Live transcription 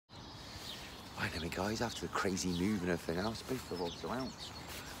Right, there we guys, after the crazy move and everything else, both the rods are out.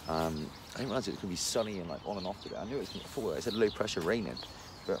 I didn't realise it was going to be sunny and like on and off today. I knew it was going to fall. It said low pressure raining,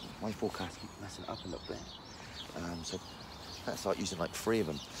 but my forecast keeps messing it up a little bit. So let's start using like 3 of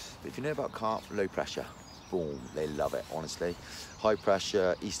them. But if you know about carp, low pressure, boom, they love it, honestly. High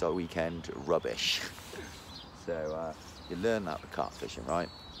pressure, Easter weekend, rubbish. So you learn that with carp fishing, right?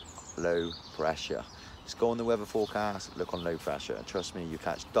 Low pressure. Just go on the weather forecast, look on low pressure, and trust me, you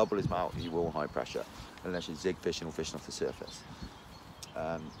catch double as much as you will high pressure, unless you're zig fishing or fishing off the surface.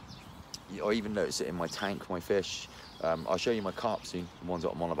 I even notice it in my tank, my fish. I'll show you my carp soon, the ones that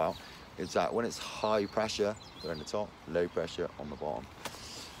I'm on about. Is that when it's high pressure, they're in the top, low pressure on the bottom.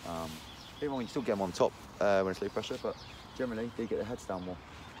 Even when you still get them on top when it's low pressure, but generally they get their heads down more.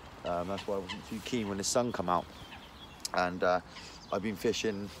 That's why I wasn't too keen when the sun come out. And I've been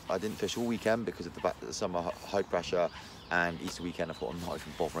fishing. I didn't fish all weekend because of the fact that the summer high pressure and Easter weekend. I thought I'm not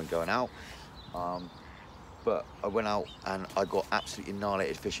even bothering going out. But I went out and I got absolutely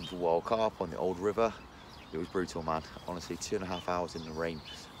annihilated fishing for wild carp on the old river. It was brutal, man. Honestly, 2.5 hours in the rain,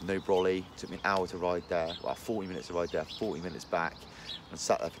 no brolly. It took me an hour to ride there, well, 40 minutes to ride there, 40 minutes back, and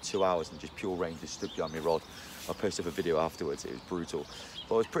sat there for 2 hours and just pure rain just stood behind my rod. I posted up a video afterwards. It was brutal.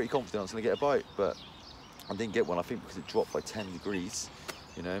 But I was pretty confident I was going to get a bite, but I didn't get one. I think because it dropped by 10 degrees,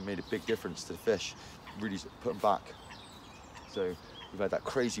 you know, it made a big difference to the fish. Really put them back. So we've had that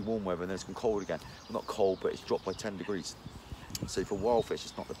crazy warm weather and then it's gone cold again. Well, not cold, but it's dropped by 10 degrees. So for wild fish,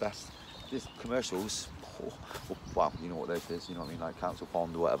 it's not the best. This commercials, wow, you know what this is, you know what I mean, like council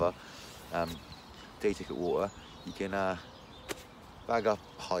pond or whatever, day ticket water, you can bag up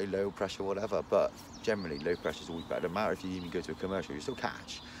high, low pressure, whatever, but generally low pressure is always better. No matter if you even go to a commercial, you still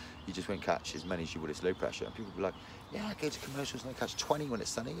catch. You just won't catch as many as you would as low pressure. And people will be like, yeah, I go to commercials and I catch 20 when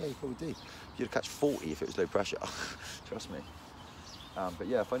it's sunny. Yeah, you probably do. You'd catch 40 if it was low pressure. Trust me. But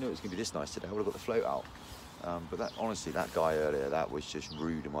yeah, if I knew it was going to be this nice today, I would have got the float out. But that, honestly, that guy earlier, that was just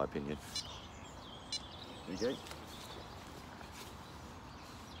rude in my opinion. There you go.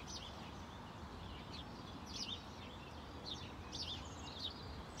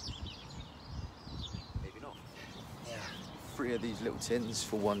 Maybe not. Yeah. 3 of these little tins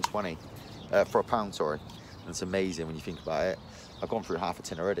for 120. For £1, sorry. And it's amazing when you think about it. I've gone through half a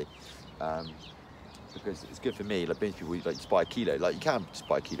tin already. Because it's good for me. Like most people, like just buy a kilo. Like you can just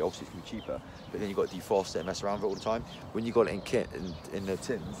buy a kilo, obviously it's gonna be cheaper, but then you've got to defrost it and mess around with it all the time. When you got it in kit in the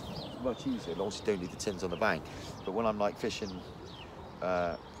tins, it's much easier. Obviously don't leave the tins on the bank. But when I'm like fishing,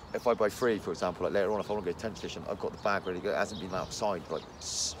 if I buy 3, for example, like later on, if I want to go tench fishing, I've got the bag ready to go. It hasn't been outside. Like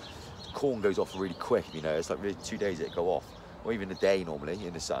the corn goes off really quick, you know. It's like really 2 days it'll go off, or even a day normally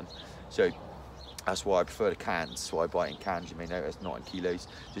in the sun. So that's why I prefer the cans. So I buy it in cans, you may notice, not in kilos,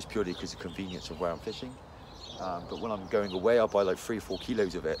 just purely because of the convenience of where I'm fishing. But when I'm going away, I'll buy like 3 or 4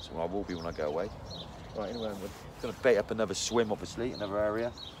 kilos of it, so I will be when I go away. Right, anyway, I'm going to bait up another swim, obviously, another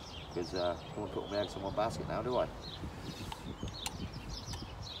area, because I don't want to put all my eggs in one basket now, do I?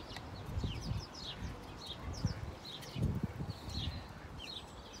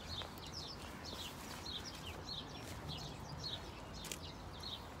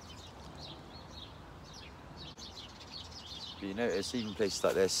 But you notice even places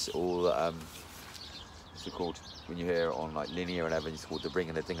like this, or what's it called, when you hear on like linear and everything, it's called the ring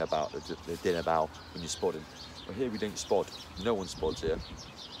and the thing about the dinner bow when you're spotting. But here we don't spot. No one spots here.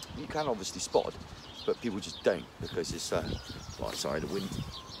 You can obviously spot, but people just don't because it's oh, sorry, the wind.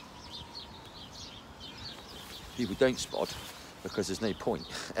 People don't spot because there's no point.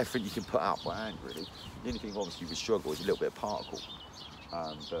 Everything you can put out by hand, really. The only thing obviously you would struggle is a little bit of particle.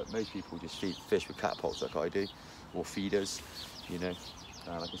 But most people just feed fish with catapults like I do, or feeders, you know.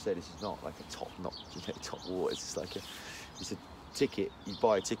 Like I said, this is not like a top-notch, you know, top water. It's just like it's a ticket. You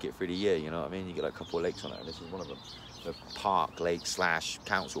buy a ticket for the year, you know what I mean? You get like a couple of lakes on it, and this is one of them. The park lake /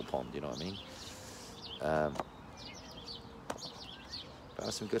 council pond, you know what I mean? But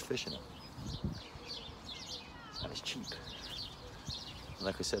that's some good fishing. And it's cheap. And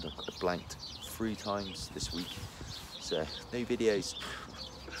like I said, I've blanked 3 times this week, so no videos.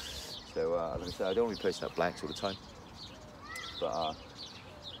 So like I said, I don't want to be posting up blanks all the time. But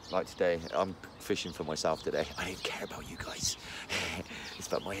like today, I'm fishing for myself today. I don't care about you guys. It's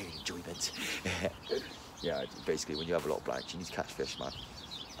about my own enjoyment. Yeah, basically when you have a lot of blanks, you need to catch fish, man.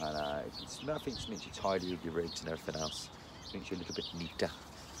 And I think it makes you tidy with your rigs and everything else. It makes you a little bit neater.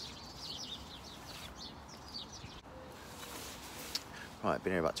 Right, I've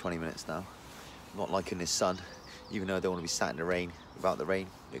been here about 20 minutes now. I'm not liking this sun, even though I don't want to be sat in the rain. Without the rain,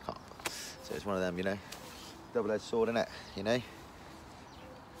 you can't. So it's one of them, you know. Double-edged sword, innit, you know?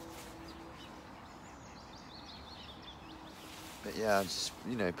 But yeah, I'm just,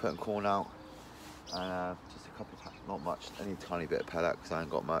 you know, putting corn out. And just a couple of, not much, only a tiny bit of pellet because I ain't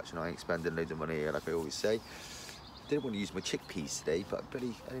got much and I ain't spending loads of money here like I always say. Didn't want to use my chickpeas today, but I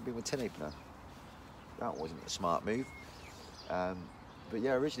didn't bring my tin opener. That wasn't a smart move. But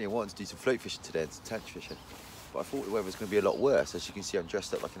yeah, originally I wanted to do some float fishing today and some tench fishing, but I thought the weather was going to be a lot worse. As you can see, I'm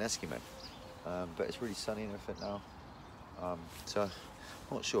dressed up like an Eskimo. But it's really sunny and everything now. So I'm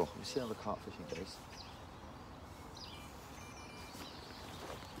not sure. We'll see how the carp fishing goes.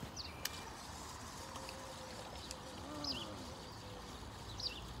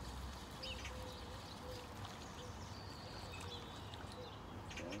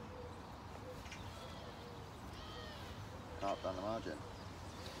 Okay. Carp down the margin.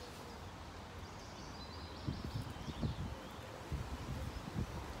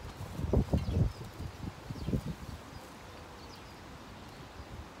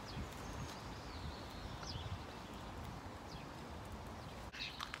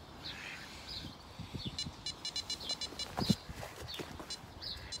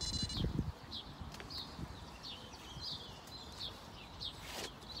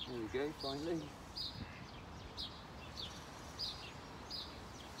 There we go, finally.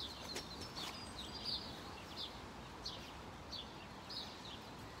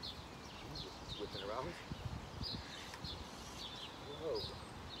 Whipping around. Whoa.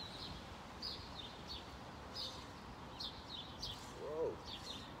 Whoa.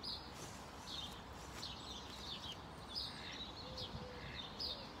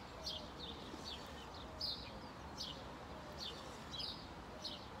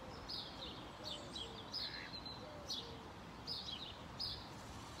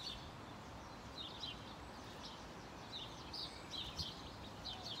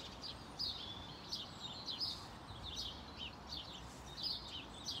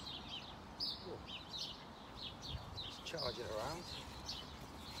 Charge it around.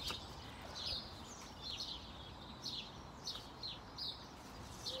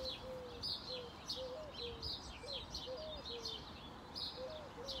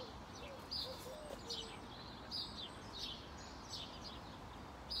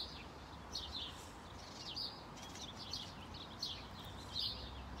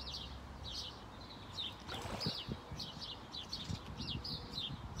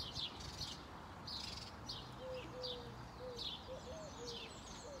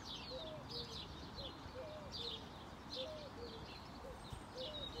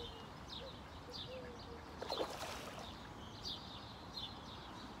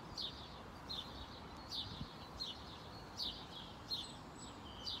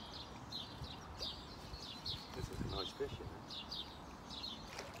 This is a nice fish, isn't it?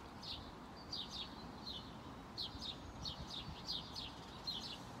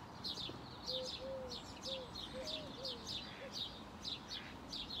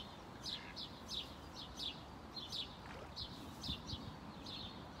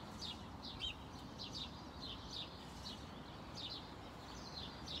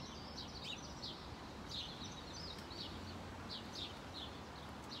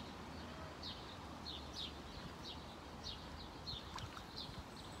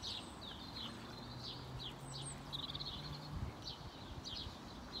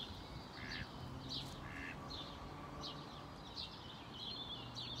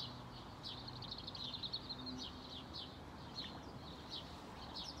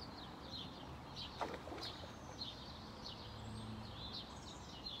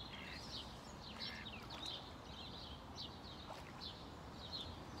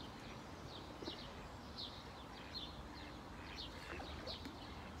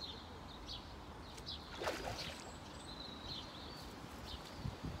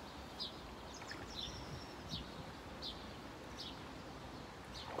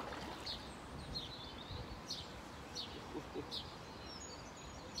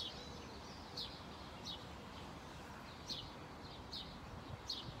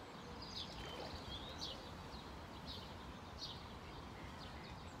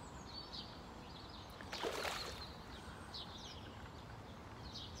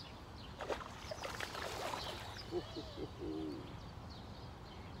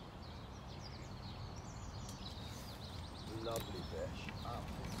 Lovely fish,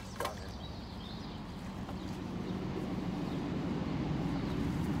 absolutely stunning.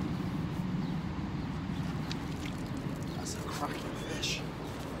 That's a cracking fish.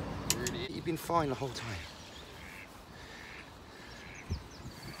 Really, you've been fine the whole time.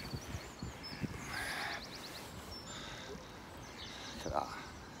 Look at that.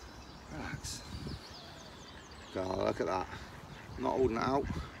 Relax. God, look at that. I'm not holding it out.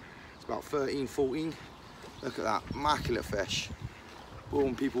 It's about 13, 14. Look at that, immaculate fish.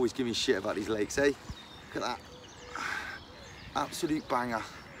 Boom, people always give me shit about these lakes, eh? Look at that. Absolute banger.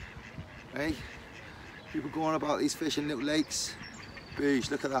 Eh? People go on about these fish in little lakes. Boosh,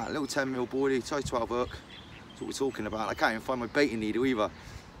 look at that. Little 10mm boardie, size 12 hook. That's what we're talking about. I can't even find my baiting needle either.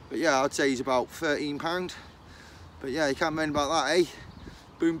 But yeah, I'd say he's about £13. But yeah, you can't moan about that, eh?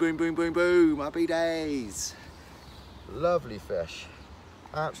 Boom, boom, boom, boom, boom. Happy days. Lovely fish.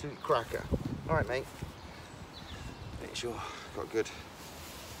 Absolute cracker. All right, mate. Make sure I've got a good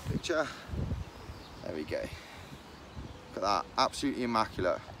picture. There we go. Look at that. Absolutely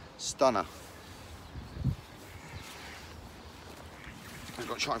immaculate. Stunner. I've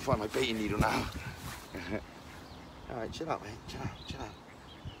got to try and find my baiting needle now. All right, chill out, mate. Chill out, chill out.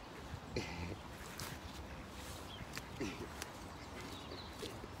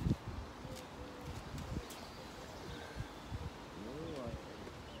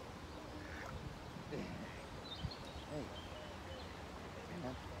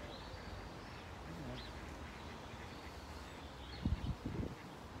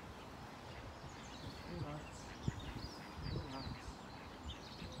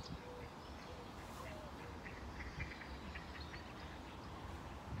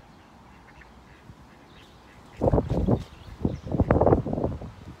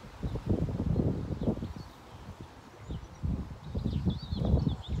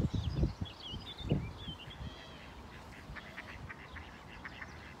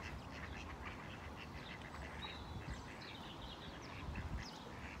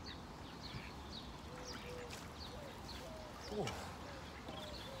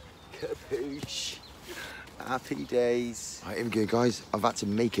 Kapoosh. Happy days. Right, here we go, guys. I've had to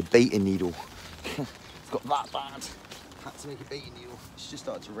make a baiting needle. It's got that bad. Had to make a baiting needle. It's just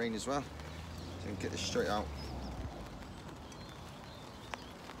started to rain as well. So I can get this straight out.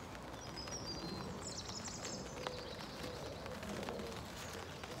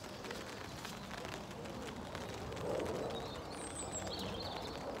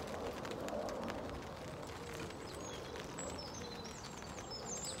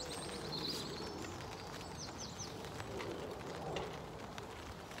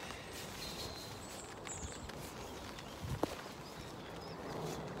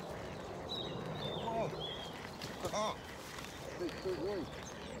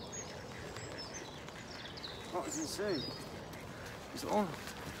 That was insane. Is it on?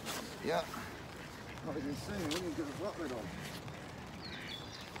 Yeah. That was insane. I wouldn't even get the flatbed on.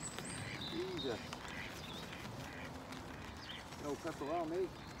 Easy. No pepperoni.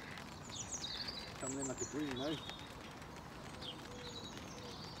 Coming in like a dream now. I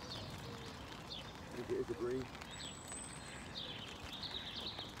think it is a bream.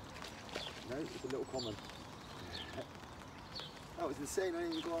 No, it's a little common. That was insane. I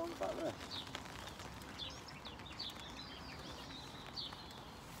didn't even go on the back there.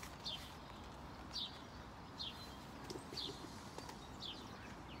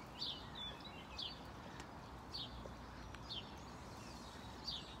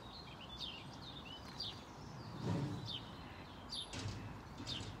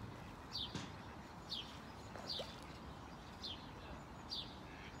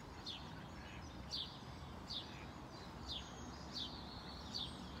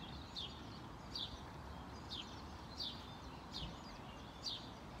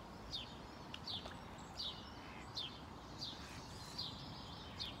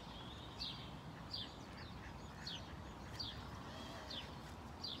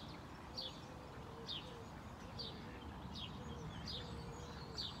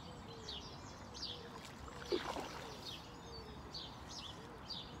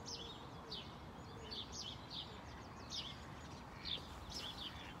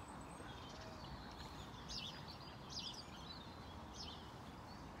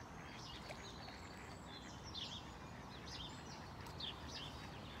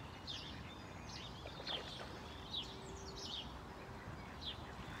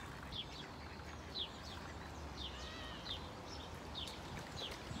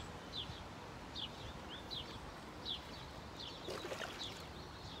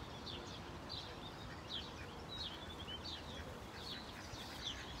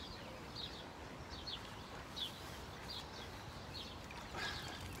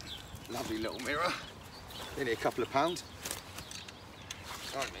 Lovely little mirror. Nearly a couple of pounds.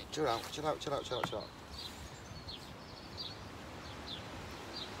 All right, mate, chill out, chill out, chill out, chill out, chill out.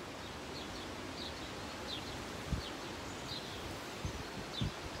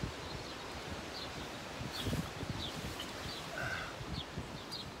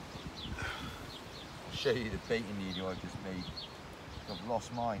 I'll show you the baiting needle I just made. I've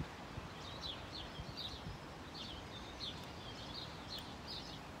lost mine.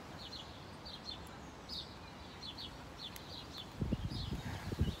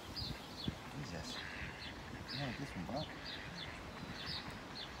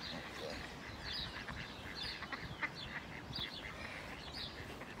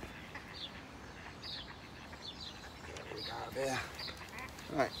 up here.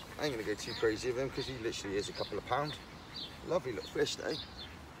 Right, I ain't gonna go too crazy with him because he literally is a couple of pound. Lovely little fish though.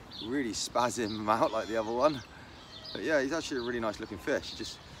 Really spazzing him out like the other one. But yeah, he's actually a really nice looking fish. He's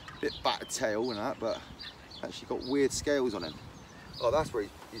just a bit battered tail and that, but actually got weird scales on him. Oh, that's where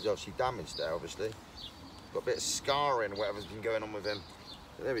he's obviously damaged there, obviously. Got a bit of scarring or whatever's been going on with him.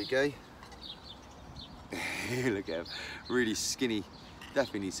 But there we go. Look at him, really skinny.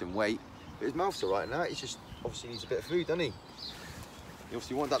 Definitely needs some weight. But his mouth's all right now. He just obviously needs a bit of food, doesn't he? He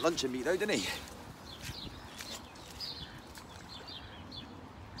obviously wanted that luncheon meat though, didn't he?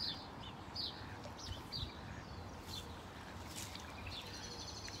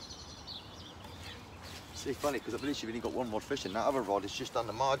 It's really funny because I've literally only got one rod fishing. That other rod is just on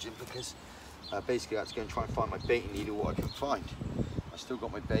the margin because basically I had to go and try and find my baiting needle, what I can find. I still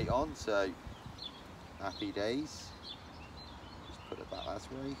got my bait on, so happy days. Just put it back that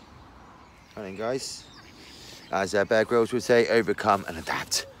way. And then guys, as Bear Grylls would say, overcome and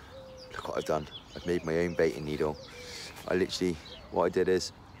adapt. Look what I've done. I've made my own baiting needle. I literally, what I did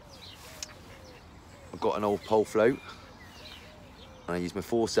is, I've got an old pole float and I use my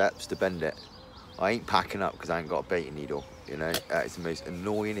forceps to bend it. I ain't packing up because I ain't got a baiting needle, you know. It's the most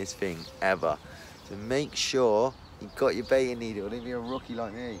annoyingest thing ever. So make sure you got your baiting needle. Don't be a rookie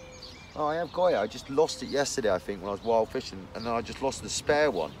like me. Oh, I have got it. I just lost it yesterday, I think, when I was wild fishing, and then I just lost the spare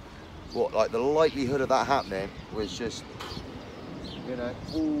one. What, like the likelihood of that happening was just, you know,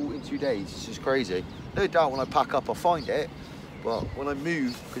 all in 2 days. It's just crazy. No doubt when I pack up I'll find it, but when I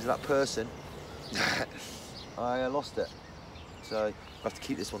move because of that person, I lost it. So I have to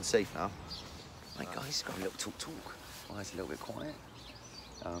keep this one safe now. Right guys, got a little talk. Why is it a little bit quiet?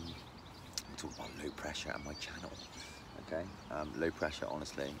 I'm talking about low pressure and my channel. Okay, low pressure,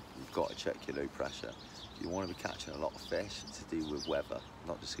 honestly, you've got to check your low pressure. If you want to be catching a lot of fish, it's to do with weather,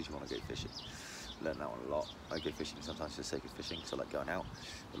 not just because you want to go fishing. Learn that one a lot. I go fishing sometimes for the sake of fishing, because I like going out.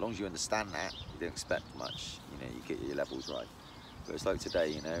 But as long as you understand that, you don't expect much, you know, you get your levels right. But it's like today,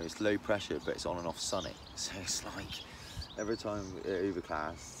 you know, it's low pressure, but it's on and off sunny. So it's like, every time it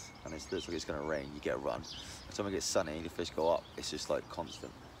overcasts, and it looks like it's going to rain, you get a run. Every time it gets sunny, the fish go up, it's just like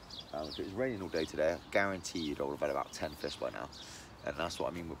constant. If it was raining all day today, I guarantee you'd have had about 10 fish by now. And that's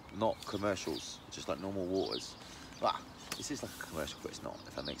what I mean with not commercials, just like normal waters. This is like a commercial, but it's not,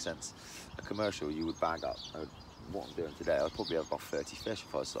 if that makes sense. A commercial, you would bag up. What I'm doing today, I'd probably have about 30 fish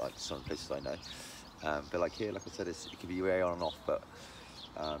if I was like some places I know. But like here, like I said, it can be way on and off, but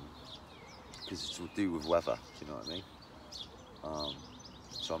because it's to do with weather, do you know what I mean?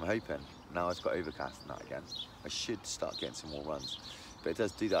 So I'm hoping, now it's got overcast and that again, I should start getting some more runs. But it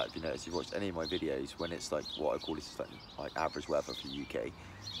does do that, if you notice, if you've watched any of my videos, when it's like, what I call this is like average weather for the UK,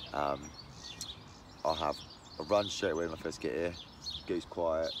 I'll have a run straight away when I first get here, goes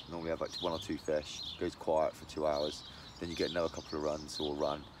quiet, normally have like 1 or 2 fish, goes quiet for 2 hours, then you get another couple of runs or a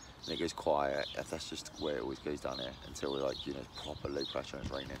run, and it goes quiet. That's just where it always goes down here, until we're like, you know, proper low pressure and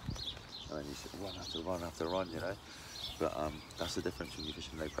it's raining. And then you sit run after run after run, you know. But that's the difference when you're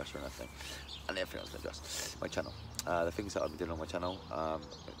fishing low pressure and everything. And everything else is just my channel. The things that I've been doing on my channel. Someone's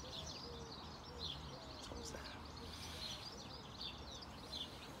there.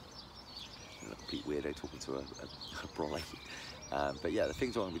 A little complete weirdo talking to a brolly. But yeah, the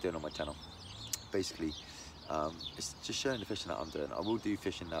things I'm going to be doing on my channel, basically, it's just showing the fishing that I'm doing. I will do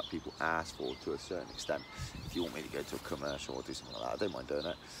fishing that people ask for to a certain extent. If you want me to go to a commercial or do something like that, I don't mind doing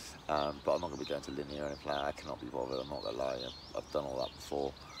it. But I'm not going to be going to linear or anything like that. I cannot be bothered, I'm not going to lie. I've done all that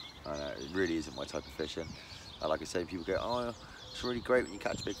before. It really isn't my type of fishing. Like I say, people go, oh, it's really great when you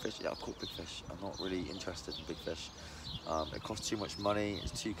catch big fish. Yeah, I've caught big fish. I'm not really interested in big fish. It costs too much money,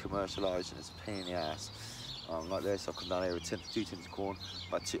 it's too commercialised, and it's a pain in the ass. Like this, I've come down here with 2 tins of corn,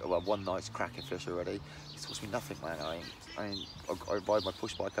 about 1 night's cracking fish already. It's cost me nothing, man. I ride my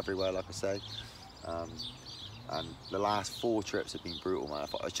push bike everywhere, like I say. And the last 4 trips have been brutal, man.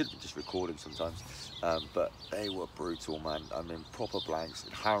 I should have been just recording sometimes, but they were brutal, man. I mean, proper blanks,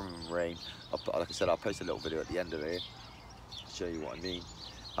 harrowing rain. Like I said, I'll post a little video at the end of it to show you what I mean.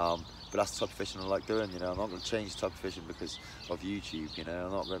 But that's the type of fishing I like doing, you know. I'm not going to change the type of fishing because of YouTube, you know.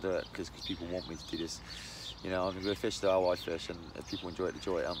 I'm not going to do it because people want me to do this. You know, I'm going to fish the how I fish, and if people enjoy it,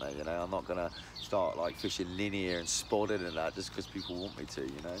 aren't they? You know, I'm not going to start like fishing linear and spotted and that just because people want me to,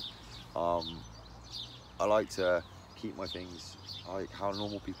 you know. I like to keep my things like how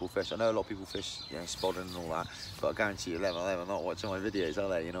normal people fish. I know a lot of people fish, you know, spotted and all that, but I guarantee you, them are not watching my videos, are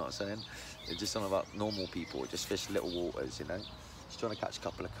they? You know what I'm saying? It's just something about normal people, just fish little waters, you know. Just trying to catch a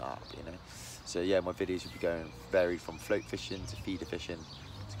couple of carp, you know. So yeah, my videos will be going varied from float fishing to feeder fishing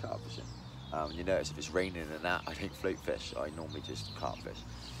to carp fishing. You notice if it's raining and that, I don't float fish. I normally just carp fish.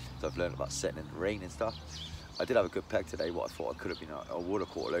 So I've learned about setting in the rain and stuff. I did have a good peg today. What I thought I could have been, I would have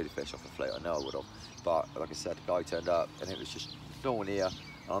caught a load of fish off the float. I know I would have, but like I said, the guy turned up and it was just no one here.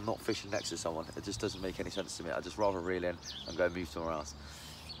 And I'm not fishing next to someone. It just doesn't make any sense to me. I just rather reel in and go move somewhere else.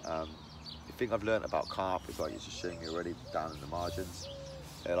 The thing I've learned about carp is like it's just showing you already down in the margins.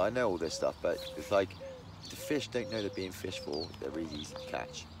 And I know all this stuff, but it's like the fish don't know they're being fished for. They're really easy to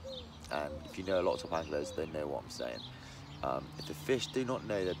catch. And if you know a lot of top anglers, they know what I'm saying. If the fish do not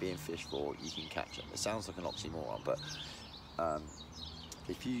know they're being fished for, you can catch them. It sounds like an oxymoron, but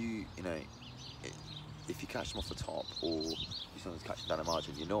if you catch them off the top, or someone's catching down a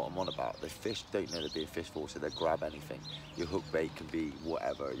margin, you know what I'm on about. The fish don't know they're being fished for, so they'll grab anything. Your hook bait can be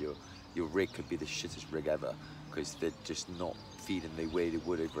whatever. Your rig could be the shittest rig ever, because they're just not feeding the way they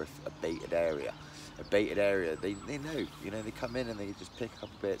would over a baited area. A baited area, they know, they come in and they just pick up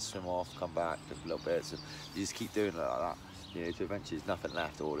a bit, swim off, come back, pick a little bit, and you just keep doing it like that. To eventually there's nothing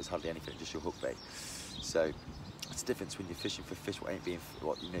left, or there's hardly anything, just your hook bait. So it's the difference when you're fishing for fish what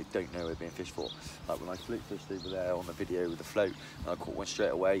don't know we're being fished for. Like when I float fished over there on the video with the float, and I caught one straight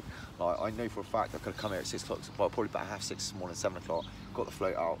away. Like I know for a fact I could have come here at 6 o'clock, probably about 6:30 this morning, 7 o'clock, got the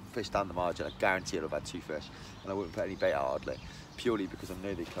float out, fished down the margin. I guarantee I'd have had 2 fish, and I wouldn't put any bait out hardly, purely because I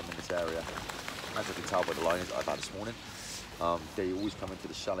know they come in this area. As I can tell by the liners that I've had this morning, they always come into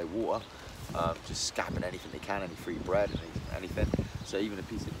the shallow water, just scabbing anything they can, any free bread, anything. So even a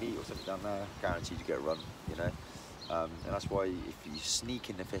piece of meat or something down there, guaranteed you get a run, and that's why if you're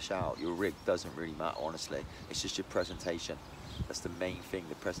sneaking the fish out, your rig doesn't really matter, honestly. It's just your presentation. That's the main thing,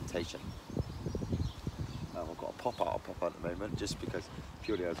 the presentation. I've got a pop out at the moment, just because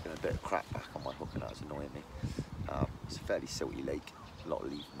purely I was getting a bit of crap back on my hook and that was annoying me. It's a fairly silty lake, a lot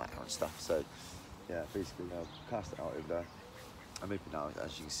of leaf matter and stuff, so yeah, basically I'll cast it out over there. I'm hoping now,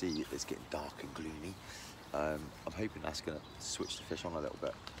 as you can see, it's getting dark and gloomy. I'm hoping that's going to switch the fish on a little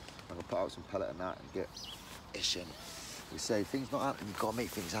bit. I'm going to put out some pellet and that and get fishing. We say things not happening, you've got to make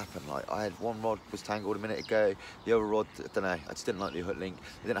things happen. Like I had one rod was tangled a minute ago, the other rod, I don't know, I just didn't like the hook link.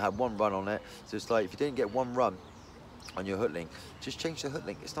 It didn't have one run on it, so it's like if you didn't get one run on your hook link, just change the hook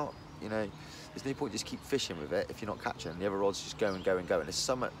link. It's not, there's no point just keep fishing with it if you're not catching. The other rod's just go and go and go, and there's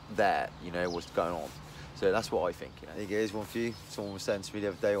something there, what's going on. So that's what I think. I think here's one for you. Someone was saying to me the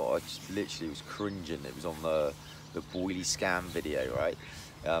other day, I just literally was cringing. It was on the boilie scam video, right?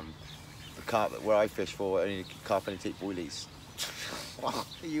 The carp where I fish for, only carp only take boilies. What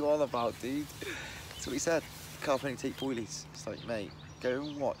are you on about, dude? That's what he said. Carp only take boilies. It's like, mate, go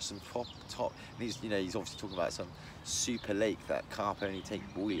and watch some top. And he's obviously talking about some super lake that carp only take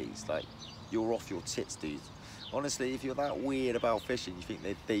boilies. Like, you're off your tits, dude. Honestly, if you're that weird about fishing, you think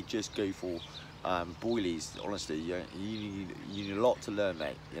they just go for boilies. Honestly, you need a lot to learn,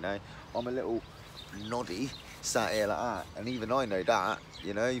 mate. I'm a little noddy sat here like that, and even I know that.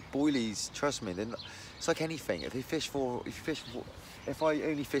 Boilies, trust me, it's like anything. If I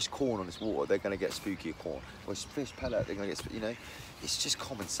only fish corn on this water, they're going to get spooky corn. If I fish pellet, they're going to get, it's just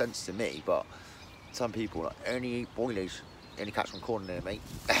common sense to me. But some people like, only eat boilies, only catch from corn there, mate.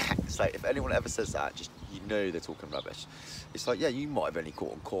 It's like, if anyone ever says that, just they're talking rubbish. It's like, yeah, you might have only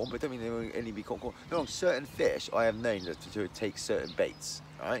caught on corn, but don't mean they will only be caught on corn. No, certain fish I have known to take certain baits,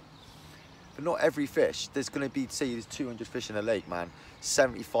 right? But not every fish. There's going to be, say there's 200 fish in a lake, man.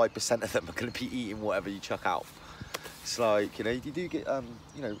 75% of them are going to be eating whatever you chuck out. It's like, you do get,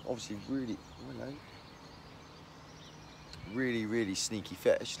 obviously really sneaky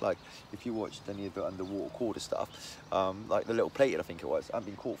fish. Like if you watched any of the underwater quarter stuff, like the little plated, I think it was, I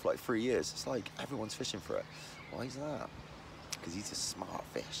haven't been caught for like 3 years. It's like everyone's fishing for it. Why is that? Because he's a smart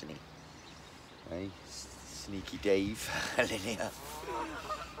fish, isn't he? Hey, sneaky Dave, linear.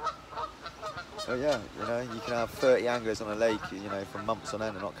 So yeah, you can have 30 anglers on a lake, for months on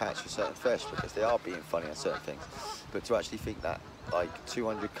end and not catch a certain fish because they are being funny on certain things. But to actually think that like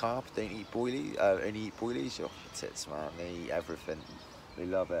 200 carp don't eat boilies, only eat boilies, your tits, man, they eat everything. They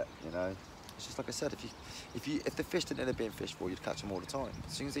love it, It's just like I said, if the fish didn't know they're being fished for, you'd catch them all the time.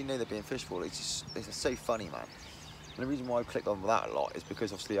 As soon as they know they're being fished for, it's so funny, man. And the reason why I clicked on that a lot is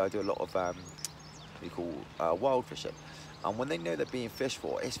because obviously I do a lot of what you call wild fishing. And when they know they're being fished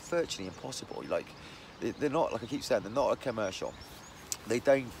for, it's virtually impossible. Like, they're not, like I keep saying, they're not a commercial. They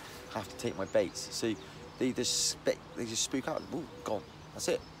don't have to take my baits. So they just spook out, ooh, gone. That's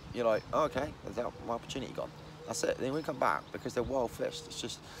it. You're like, oh, okay, that's my opportunity gone. That's it. They won't come back because they're wild fish. It's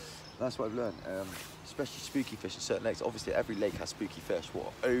just, that's what I've learned. Especially spooky fish in certain lakes. Obviously, every lake has spooky fish.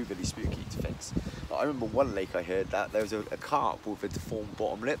 What are overly spooky to things. Like, I remember one lake I heard that there was a carp with a deformed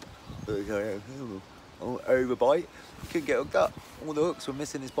bottom lip. Overbite, he couldn't get hooked up. All the hooks were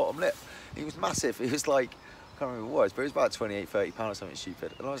missing his bottom lip. He was massive. It was like, I can't remember what it was, but it was about 28, 30 pounds or something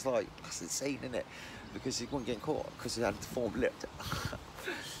stupid. And I was like, that's insane, isn't it? because he wasn't getting caught because he had a deformed lip.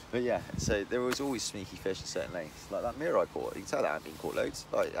 But yeah, so there was always sneaky fish in certain lanes. Like that mirror I caught, you can tell that I hadn't been caught loads.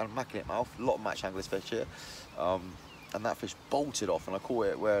 Like, had a immaculate mouth, a lot of match anglers fish here. And that fish bolted off, and I caught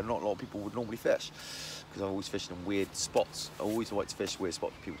it where not a lot of people would normally fish. Because I'm always fishing in weird spots. I always like to fish weird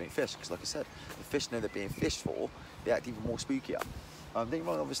spots where people don't fish. Because like I said, the fish know they're being fished for, they act even more spookier. Think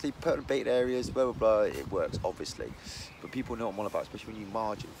wrong, obviously, put bait areas, blah, blah, blah, it works, obviously. But people know what I'm on about, especially when you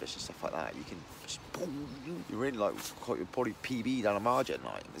margin fish and stuff like that. You can just, boom, you're really like, you're probably PB down a margin.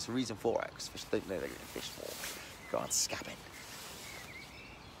 Like, there's a reason for it, because fish don't know they're getting fished for. Go on, scabbing.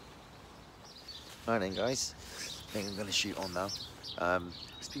 Right then, guys, I think I'm going to shoot on now.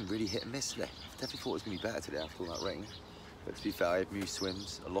 It's been really hit and miss today. I definitely thought it was going to be better today after all that rain. But to be fair, I had moved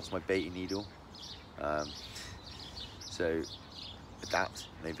swims, I lost my baiting needle. So, adapt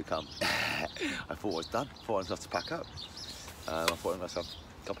and overcome. I thought I was done. I thought I was going to have to pack up. I thought I was going to have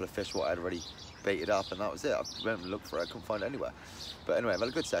a couple of fish what I had already baited up, and that was it. I went and looked for it, I couldn't find it anywhere. But anyway, I've had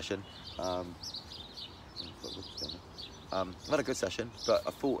a good session. I've had a good session, but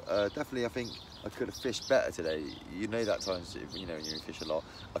I thought definitely I think I could have fished better today. You know that times, you know, when you fish a lot,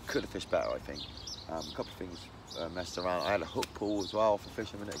 I could have fished better, I think. A couple of things messed around. I had a hook pull as well for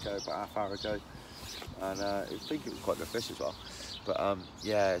fishing a minute ago, about half hour ago, and I think it was quite a good fish as well. But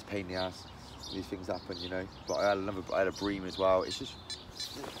yeah, it's a pain in the ass. These things happen, you know. But I had a bream as well. It's just.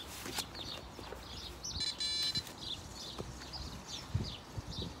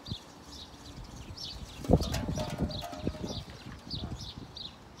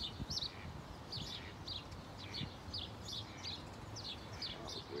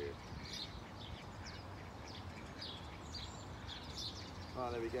 Oh,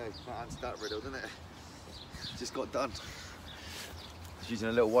 there we go. That answered that riddle, didn't it? Just got done. I was using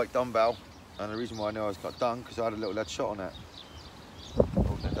a little white dumbbell, and the reason why I know I got done because I had a little lead shot on it.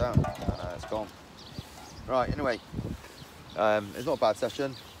 Holding it down. It's gone. Right, anyway, it's not a bad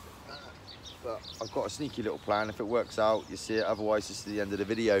session, but I've got a sneaky little plan. If it works out, you see it. Otherwise, this is the end of the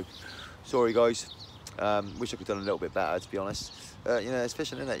video. Sorry, guys. Wish I could have done a little bit better, to be honest. You know, it's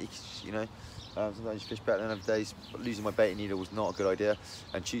fishing, isn't it? You know. Sometimes you fish better than other days, but losing my baiting needle was not a good idea,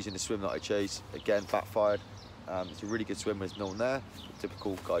 and choosing the swim that I chose, again, backfired. It's a really good swim, there's no one there. The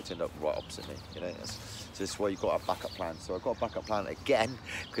typical guy turned up right opposite me, you know. So this is why you've got a backup plan. So I've got a backup plan again,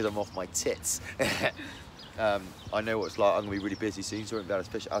 because I'm off my tits. I know what it's like, I'm going to be really busy soon, so I won't be able to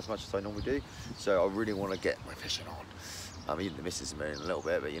fish as much as I normally do. So I really want to get my fishing on. Even the missus is moaning a little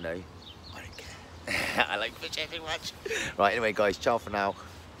bit, but you know, I don't care. I like fishing too much. Right, anyway guys, ciao for now.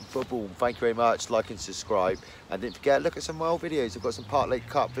 Boom, thank you very much, like and subscribe, and don't forget, look at some of my old videos. I've got some Park Lake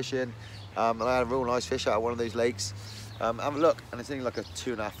carp fishing, and I had a real nice fish out of one of those lakes. Have a look, and it's only like a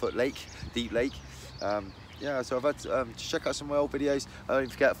 2.5 foot lake, deep lake. Yeah, so I've had check out some of my old videos. Don't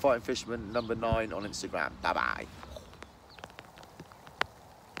forget, Fighting Fisherman #9 on Instagram. Bye bye.